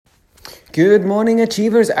Good morning,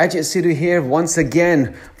 Achievers. Ajit Sidhu here once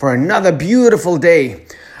again for another beautiful day.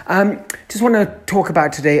 Just want to talk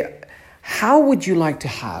about today, how would you like to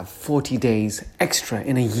have 40 days extra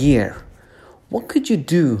in a year? What could you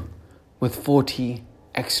do with 40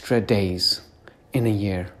 extra days in a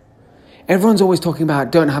year? Everyone's always talking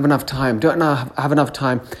about don't have enough time.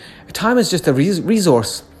 Time is just a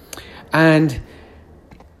resource. And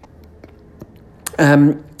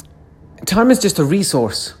time is just a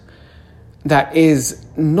resource that is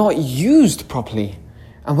not used properly.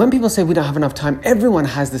 And when people say we don't have enough time, everyone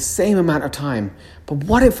has the same amount of time. But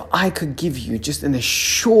what if I could give you, just in a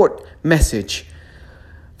short message,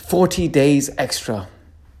 40 days extra?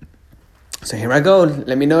 So here I go.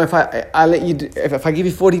 Let me know if I give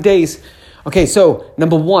you 40 days. Okay, so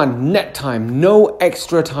number one, net time, no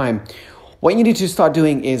extra time. What you need to start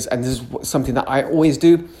doing is, and this is something that I always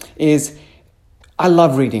do, is I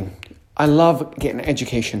love reading. I love getting an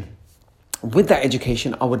education. With that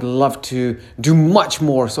education, I would love to do much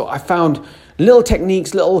more. So I found little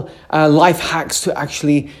techniques, little life hacks to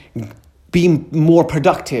actually be more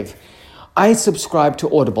productive. I subscribe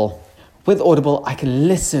to Audible. With Audible, I can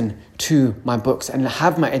listen to my books and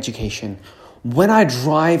have my education. When I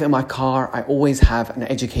drive in my car, I always have an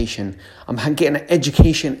education. I'm getting an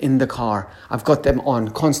education in the car. I've got them on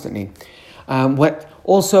constantly.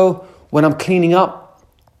 When I'm cleaning up,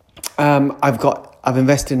 I've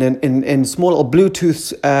invested in small little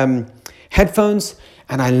Bluetooth headphones,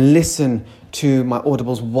 and I listen to my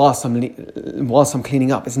audibles whilst I'm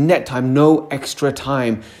cleaning up. It's net time, no extra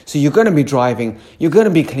time. So you're going to be driving, you're going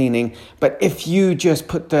to be cleaning, but if you just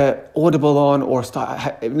put the Audible on or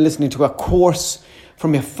start listening to a course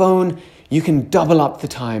from your phone, you can double up the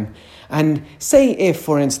time. And say if,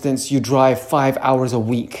 for instance, you drive 5 hours a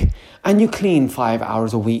week and you clean 5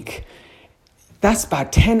 hours a week, that's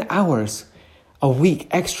about 10 hours a week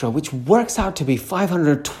extra, which works out to be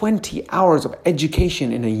 520 hours of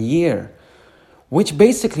education in a year, which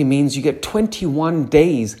basically means you get 21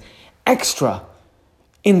 days extra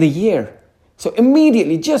in the year. So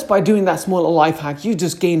immediately, just by doing that small little life hack, you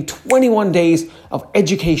just gain 21 days of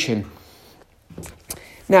education.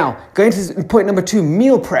 Now, going to point number 2,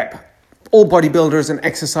 meal prep. All bodybuilders and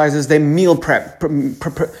exercisers, they meal prep,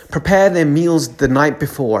 prepare their meals the night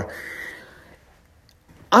before.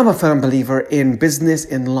 I'm a firm believer in business,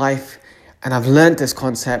 in life, and I've learned this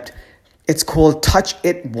concept. It's called touch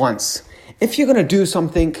it once. If you're going to do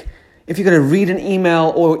something, if you're going to read an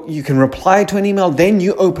email or you can reply to an email, then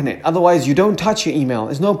you open it. Otherwise, you don't touch your email.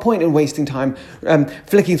 There's no point in wasting time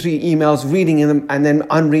flicking through your emails, reading them and then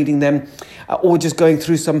unreading them, or just going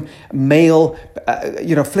through some mail,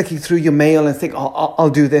 flicking through your mail and think, I'll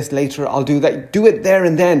do this later, I'll do that. Do it there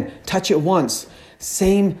and then. Touch it once.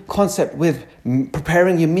 Same concept with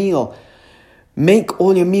preparing your meal. Make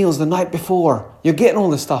all your meals the night before. You're getting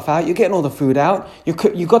all the stuff out. You're getting all the food out. You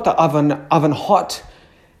got the oven hot.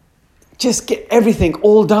 Just get everything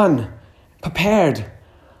all done, prepared.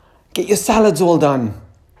 Get your salads all done.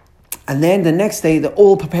 And then the next day, they're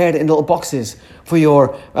all prepared in little boxes for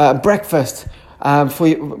your breakfast, for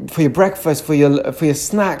your breakfast, for your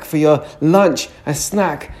snack, for your lunch, a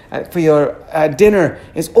snack, for your dinner.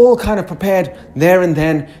 It's all kind of prepared there and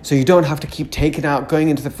then, so you don't have to keep going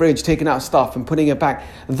into the fridge, taking out stuff and putting it back.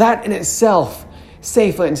 That in itself,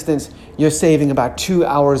 say for instance, you're saving about 2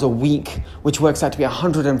 hours a week, which works out to be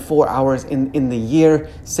 104 hours in the year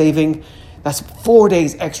saving. That's 4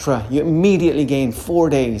 days extra. You immediately gain 4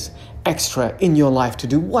 days extra in your life to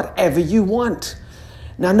do whatever you want.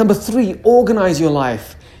 Now, number 3, organize your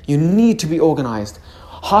life. You need to be organized.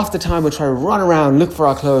 Half the time we try to run around, look for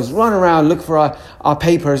our clothes, run around, look for our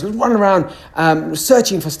papers, run around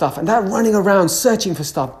searching for stuff. And that running around, searching for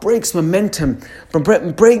stuff breaks momentum,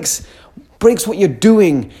 breaks what you're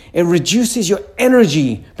doing. It reduces your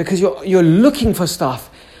energy because you're looking for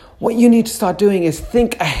stuff. What you need to start doing is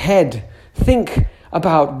think ahead. Think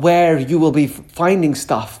about where you will be finding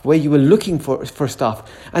stuff, where you were looking for stuff.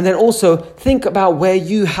 And then also think about where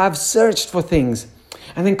you have searched for things.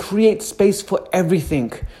 And then create space for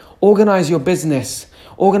everything. Organize your business.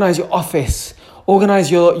 Organize your office.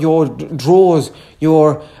 Organize your drawers,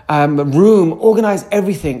 your room. Organize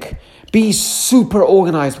everything. Be super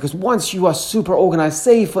organized, because once you are super organized,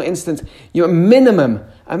 say for instance, a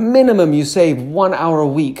minimum you save 1 hour a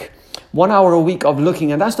week. 1 hour a week of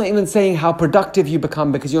looking, and that's not even saying how productive you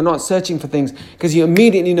become, because you're not searching for things, because you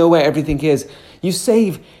immediately know where everything is. You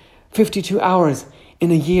save 52 hours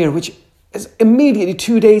in a year, which is immediately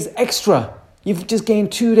 2 days extra. You've just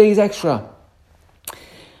gained 2 days extra.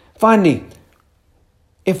 Finally,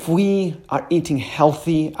 If we are eating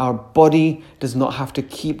healthy, our body does not have to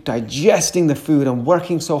keep digesting the food and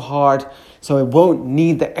working so hard, so it won't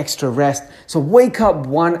need the extra rest. So wake up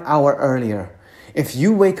 1 hour earlier. If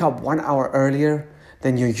you wake up 1 hour earlier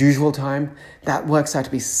than your usual time, that works out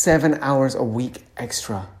to be 7 hours a week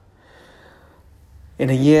extra.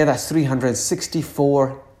 In a year, that's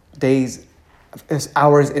 364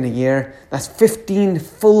 hours in a year. That's 15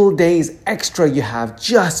 full days extra you have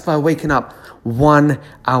just by waking up 1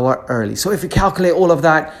 hour early. So if you calculate all of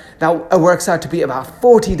that, that works out to be about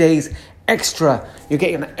 40 days extra. You're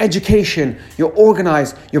getting an education, you're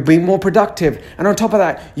organized, you're being more productive. And on top of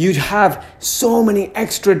that, you'd have so many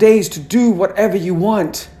extra days to do whatever you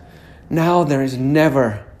want. Now there is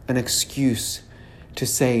never an excuse to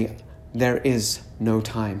say there is no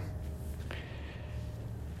time.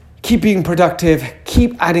 Keep being productive,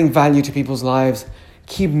 keep adding value to people's lives,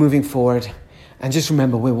 keep moving forward. And just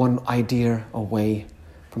remember, we're one idea away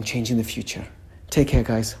from changing the future. Take care,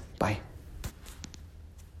 guys. Bye.